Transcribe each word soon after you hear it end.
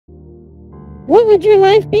What would your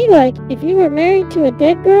life be like if you were married to a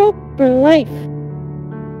dead girl for life?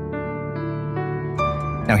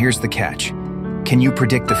 Now here's the catch. Can you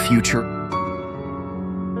predict the future?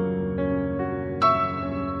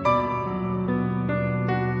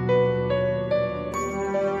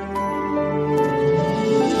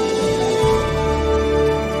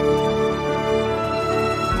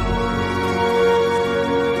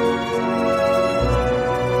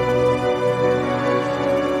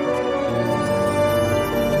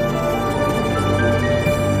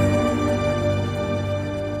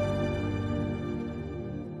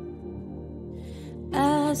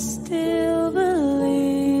 I still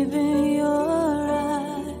believe in your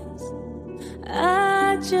eyes.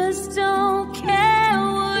 I just don't care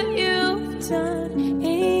what you've done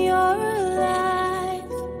in your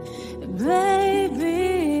life.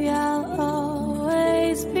 Baby, I'll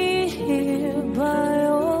always be here by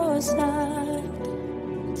your side.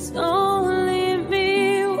 Don't leave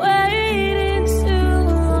me waiting too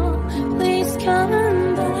long. Please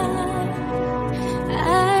come back.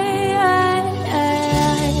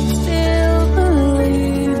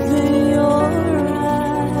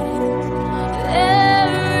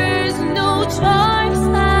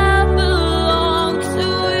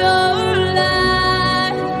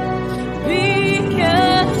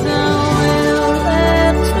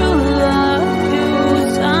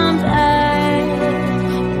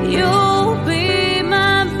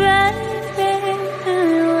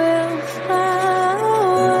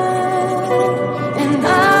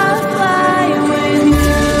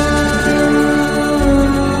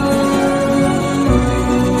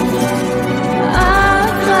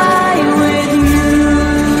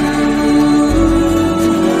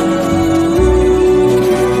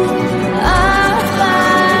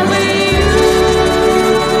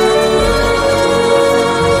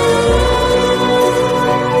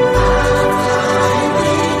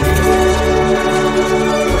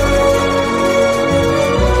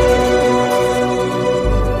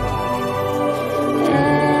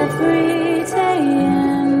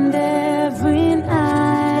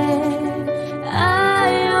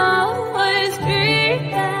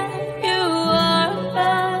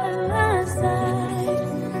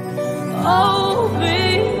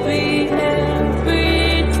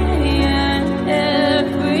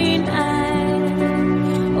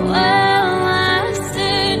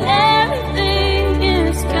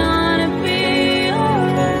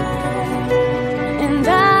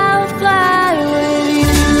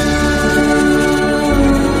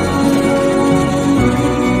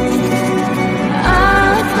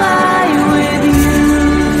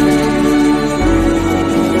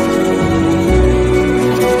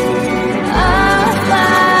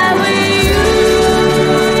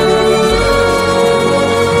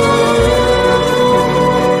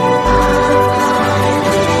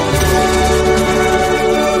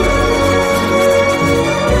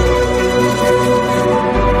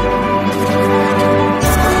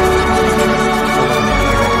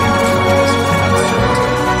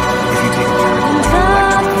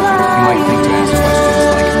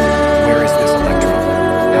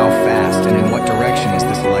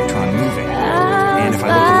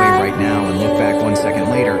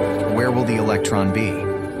 be?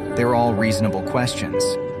 They're all reasonable questions,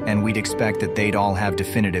 and we'd expect that they'd all have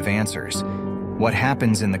definitive answers. What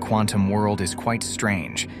happens in the quantum world is quite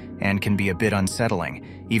strange and can be a bit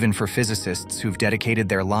unsettling, even for physicists who've dedicated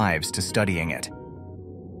their lives to studying it.